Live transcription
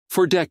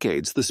For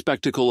decades, the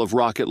spectacle of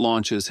rocket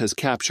launches has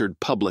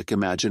captured public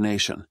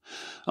imagination.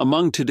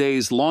 Among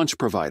today's launch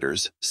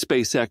providers,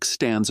 SpaceX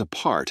stands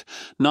apart,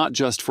 not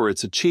just for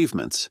its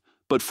achievements,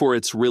 but for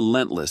its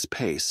relentless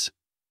pace.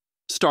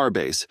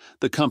 Starbase,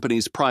 the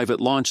company's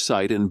private launch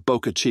site in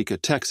Boca Chica,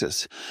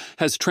 Texas,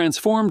 has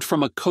transformed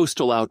from a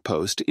coastal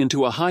outpost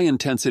into a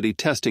high-intensity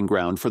testing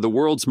ground for the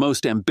world's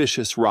most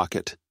ambitious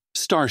rocket,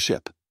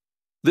 Starship.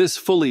 This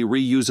fully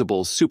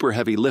reusable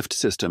super-heavy lift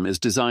system is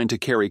designed to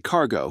carry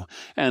cargo,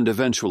 and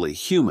eventually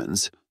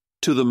humans,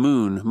 to the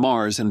Moon,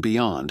 Mars, and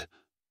beyond.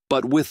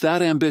 But with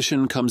that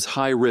ambition comes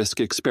high-risk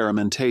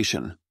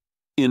experimentation.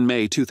 In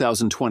May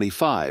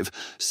 2025,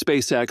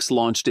 SpaceX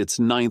launched its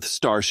 9th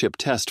Starship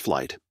test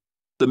flight.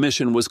 The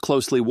mission was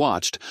closely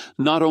watched,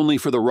 not only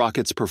for the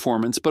rocket's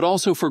performance but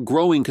also for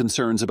growing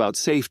concerns about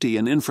safety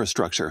and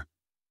infrastructure.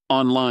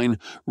 Online,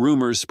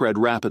 rumors spread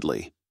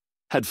rapidly.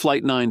 Had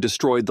Flight 9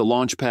 destroyed the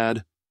launch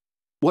pad?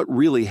 What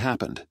really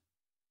happened?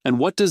 And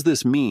what does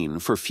this mean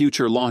for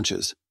future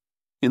launches?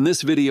 In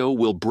this video,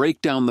 we'll break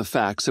down the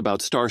facts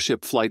about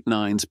Starship Flight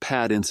 9's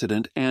pad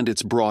incident and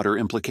its broader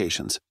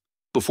implications.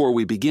 Before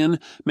we begin,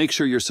 make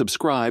sure you're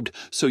subscribed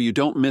so you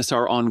don't miss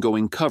our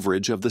ongoing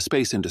coverage of the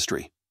space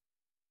industry.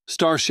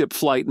 Starship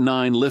Flight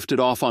 9 lifted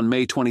off on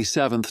May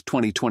 27,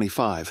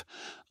 2025.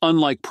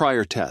 Unlike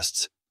prior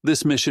tests,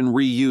 this mission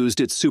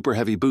reused its Super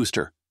Heavy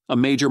booster, a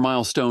major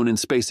milestone in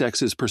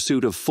SpaceX's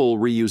pursuit of full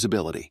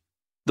reusability.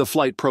 The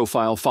flight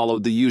profile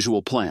followed the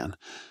usual plan: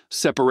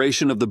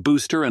 separation of the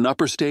booster and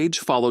upper stage,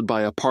 followed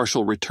by a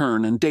partial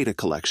return and data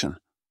collection.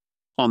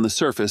 On the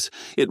surface,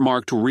 it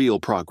marked real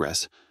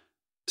progress.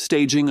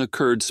 Staging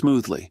occurred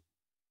smoothly.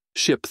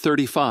 Ship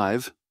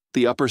 35,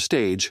 the upper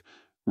stage,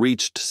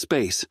 reached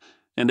space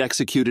and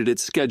executed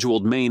its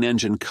scheduled main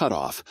engine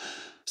cutoff,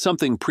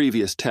 something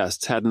previous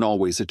tests hadn't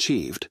always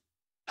achieved.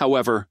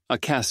 However, a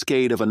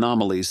cascade of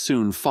anomalies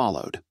soon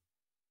followed.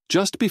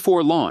 Just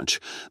before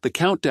launch, the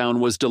countdown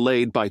was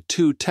delayed by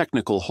 2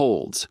 technical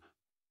holds.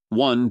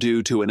 One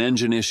due to an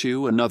engine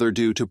issue, another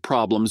due to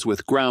problems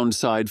with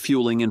ground-side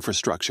fueling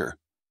infrastructure.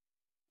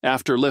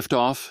 After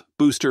liftoff,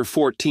 Booster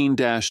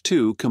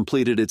 14-2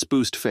 completed its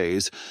boost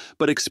phase,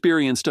 but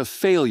experienced a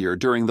failure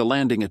during the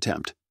landing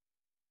attempt.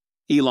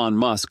 Elon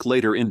Musk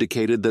later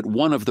indicated that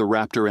one of the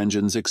Raptor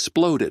engines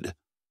exploded,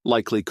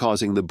 likely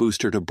causing the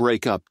booster to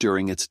break up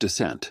during its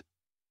descent.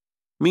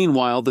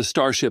 Meanwhile, the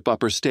Starship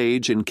upper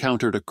stage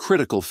encountered a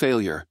critical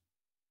failure.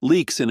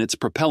 Leaks in its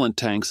propellant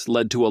tanks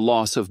led to a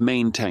loss of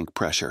main tank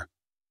pressure.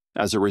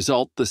 As a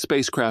result, the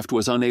spacecraft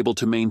was unable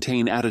to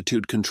maintain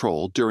attitude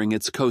control during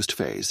its coast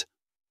phase.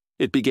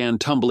 It began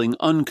tumbling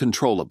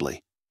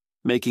uncontrollably,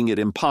 making it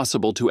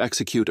impossible to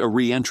execute a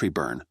re-entry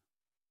burn.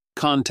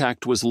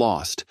 Contact was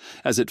lost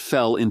as it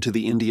fell into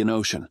the Indian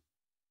Ocean.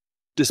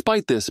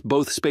 Despite this,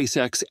 both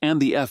SpaceX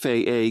and the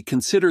FAA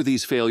consider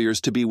these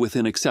failures to be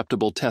within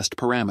acceptable test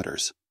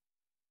parameters.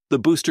 The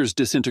booster's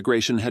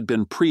disintegration had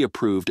been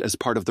pre-approved as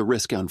part of the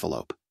risk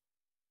envelope.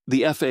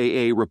 The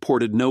FAA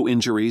reported no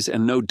injuries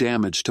and no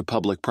damage to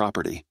public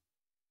property.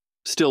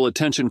 Still,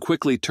 attention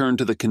quickly turned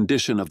to the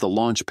condition of the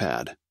launch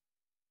pad.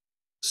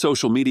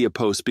 Social media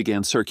posts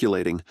began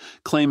circulating,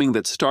 claiming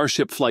that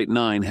Starship Flight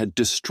 9 had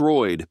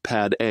destroyed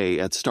Pad A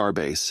at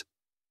Starbase.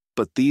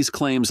 But these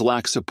claims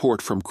lack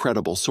support from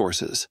credible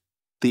sources.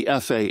 The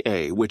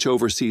FAA, which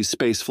oversees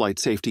spaceflight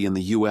safety in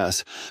the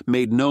U.S.,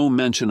 made no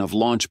mention of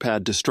launch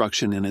pad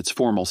destruction in its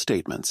formal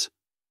statements.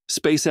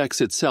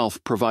 SpaceX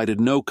itself provided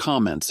no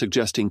comment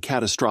suggesting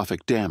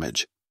catastrophic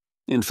damage.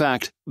 In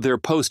fact, their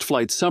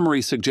post-flight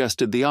summary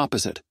suggested the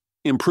opposite.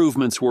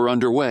 Improvements were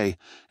underway,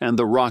 and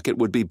the rocket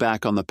would be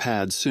back on the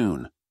pad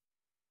soon.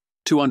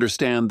 To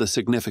understand the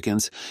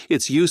significance,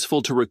 it's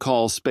useful to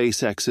recall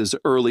SpaceX's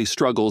early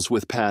struggles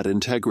with pad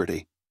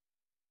integrity.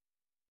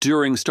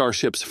 During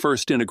Starship's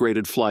first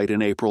integrated flight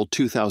in April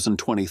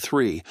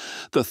 2023,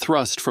 the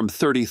thrust from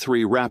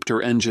 33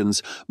 Raptor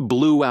engines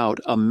blew out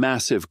a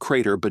massive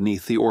crater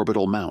beneath the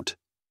orbital mount.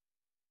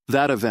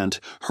 That event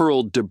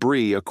hurled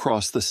debris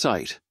across the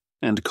site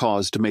and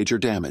caused major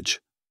damage.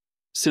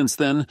 Since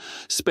then,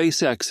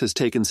 SpaceX has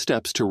taken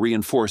steps to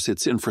reinforce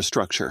its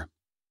infrastructure.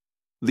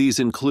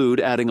 These include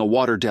adding a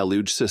water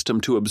deluge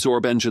system to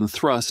absorb engine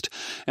thrust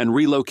and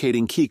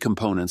relocating key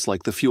components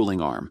like the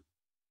fueling arm.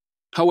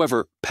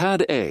 However,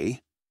 Pad A,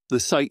 the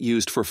site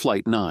used for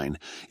Flight 9,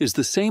 is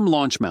the same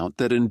launch mount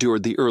that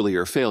endured the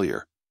earlier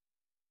failure.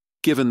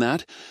 Given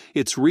that,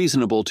 it's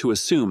reasonable to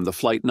assume the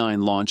Flight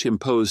 9 launch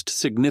imposed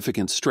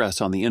significant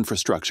stress on the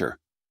infrastructure.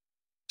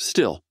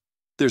 Still,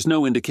 there's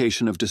no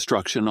indication of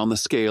destruction on the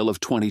scale of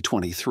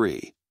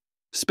 2023.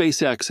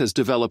 SpaceX has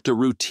developed a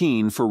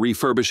routine for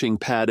refurbishing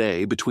Pad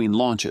A between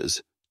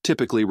launches,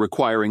 typically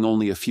requiring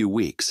only a few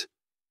weeks.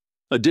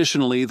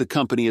 Additionally, the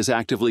company is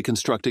actively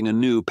constructing a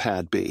new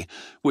Pad B,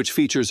 which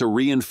features a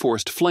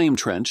reinforced flame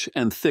trench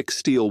and thick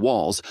steel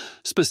walls,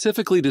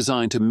 specifically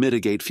designed to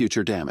mitigate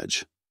future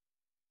damage.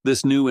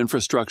 This new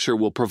infrastructure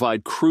will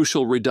provide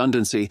crucial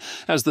redundancy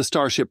as the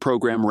Starship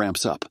program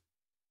ramps up.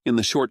 In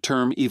the short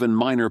term, even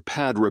minor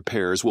pad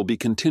repairs will be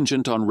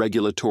contingent on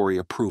regulatory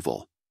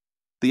approval.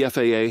 the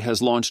FAA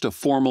has launched a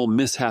formal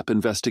mishap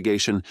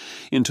investigation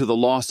into the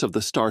loss of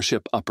the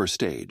Starship upper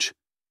stage.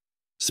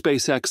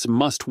 SpaceX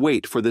must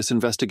wait for this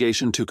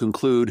investigation to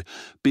conclude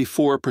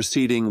before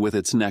proceeding with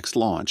its next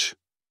launch.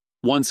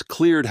 Once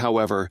cleared,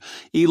 however,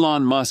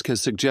 Elon Musk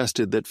has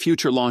suggested that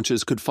future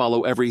launches could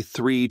follow every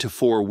 3 to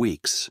 4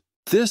 weeks.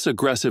 This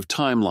aggressive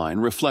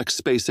timeline reflects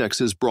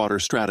SpaceX's broader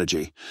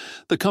strategy.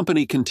 The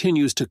company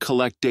continues to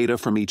collect data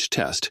from each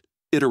test,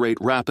 iterate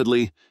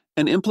rapidly,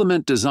 and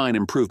implement design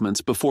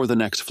improvements before the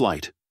next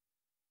flight.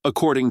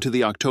 According to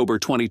the October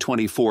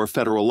 2024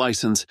 federal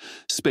license,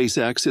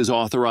 SpaceX is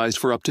authorized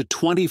for up to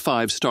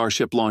 25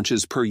 Starship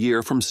launches per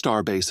year from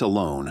Starbase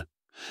alone.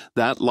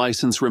 That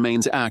license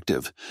remains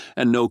active,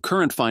 and no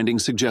current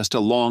findings suggest a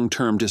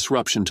long-term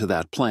disruption to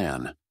that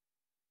plan.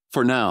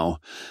 For now,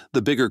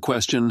 the bigger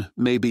question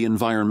may be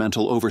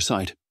environmental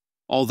oversight.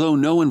 Although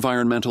no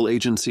environmental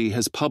agency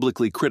has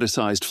publicly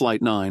criticized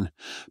Flight 9,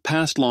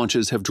 past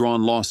launches have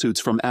drawn lawsuits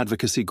from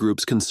advocacy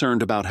groups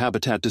concerned about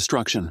habitat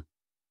destruction.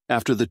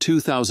 After the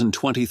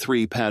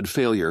 2023 pad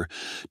failure,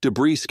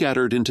 debris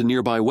scattered into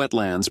nearby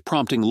wetlands,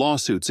 prompting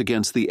lawsuits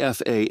against the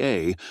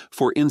FAA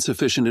for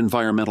insufficient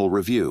environmental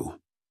review.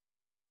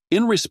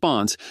 In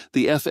response,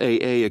 the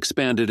FAA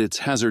expanded its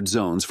hazard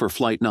zones for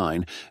Flight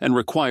 9 and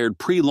required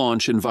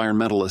pre-launch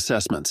environmental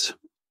assessments.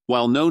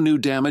 While no new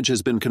damage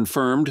has been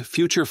confirmed,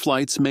 future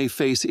flights may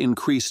face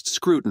increased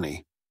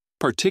scrutiny,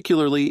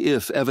 particularly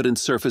if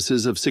evidence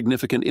surfaces of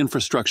significant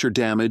infrastructure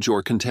damage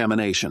or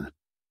contamination.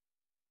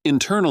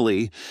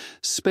 Internally,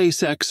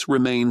 SpaceX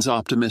remains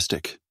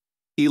optimistic.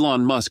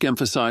 Elon Musk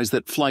emphasized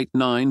that Flight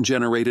 9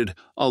 generated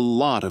a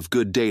lot of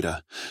good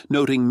data,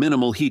 noting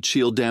minimal heat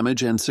shield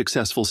damage and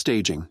successful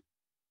staging.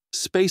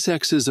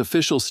 SpaceX's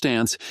official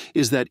stance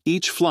is that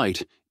each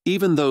flight,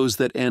 even those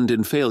that end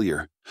in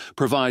failure,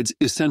 provides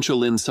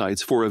essential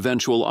insights for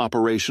eventual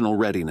operational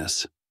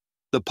readiness.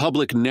 The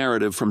public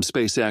narrative from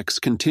SpaceX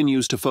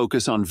continues to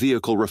focus on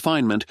vehicle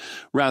refinement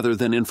rather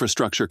than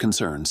infrastructure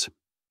concerns.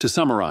 To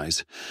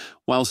summarize,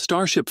 while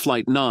Starship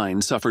Flight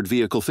 9 suffered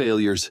vehicle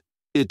failures,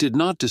 it did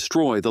not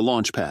destroy the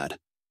launch pad.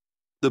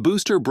 The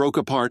booster broke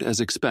apart as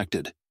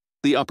expected.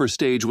 The upper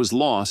stage was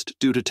lost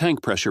due to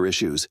tank pressure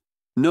issues.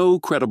 No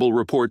credible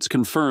reports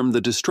confirm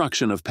the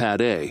destruction of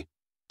Pad A,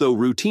 though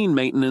routine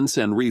maintenance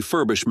and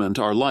refurbishment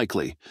are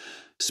likely.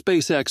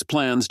 SpaceX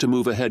plans to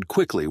move ahead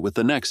quickly with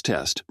the next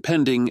test,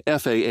 pending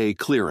FAA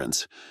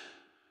clearance.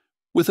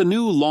 With a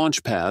new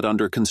launch pad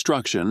under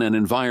construction and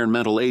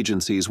environmental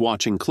agencies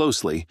watching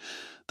closely,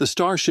 the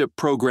Starship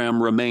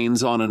program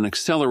remains on an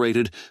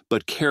accelerated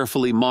but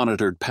carefully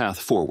monitored path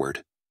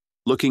forward.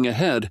 Looking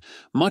ahead,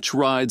 much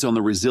rides on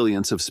the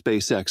resilience of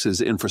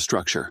SpaceX's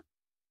infrastructure.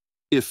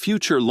 If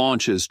future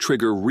launches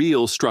trigger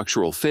real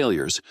structural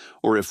failures,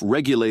 or if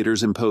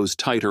regulators impose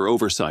tighter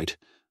oversight,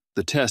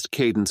 the test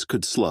cadence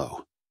could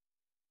slow.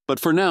 But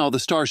for now, the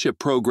Starship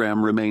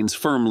program remains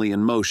firmly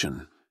in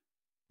motion.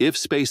 If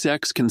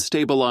SpaceX can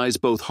stabilize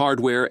both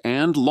hardware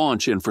and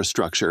launch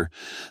infrastructure,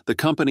 the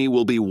company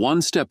will be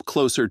one step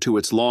closer to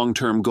its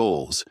long-term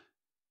goals,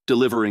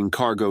 delivering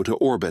cargo to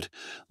orbit,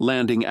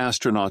 landing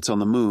astronauts on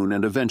the Moon,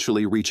 and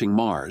eventually reaching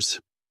Mars.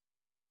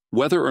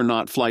 Whether or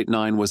not Flight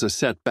 9 was a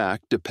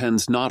setback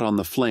depends not on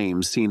the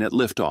flames seen at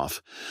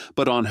liftoff,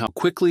 but on how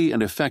quickly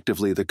and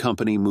effectively the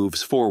company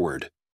moves forward.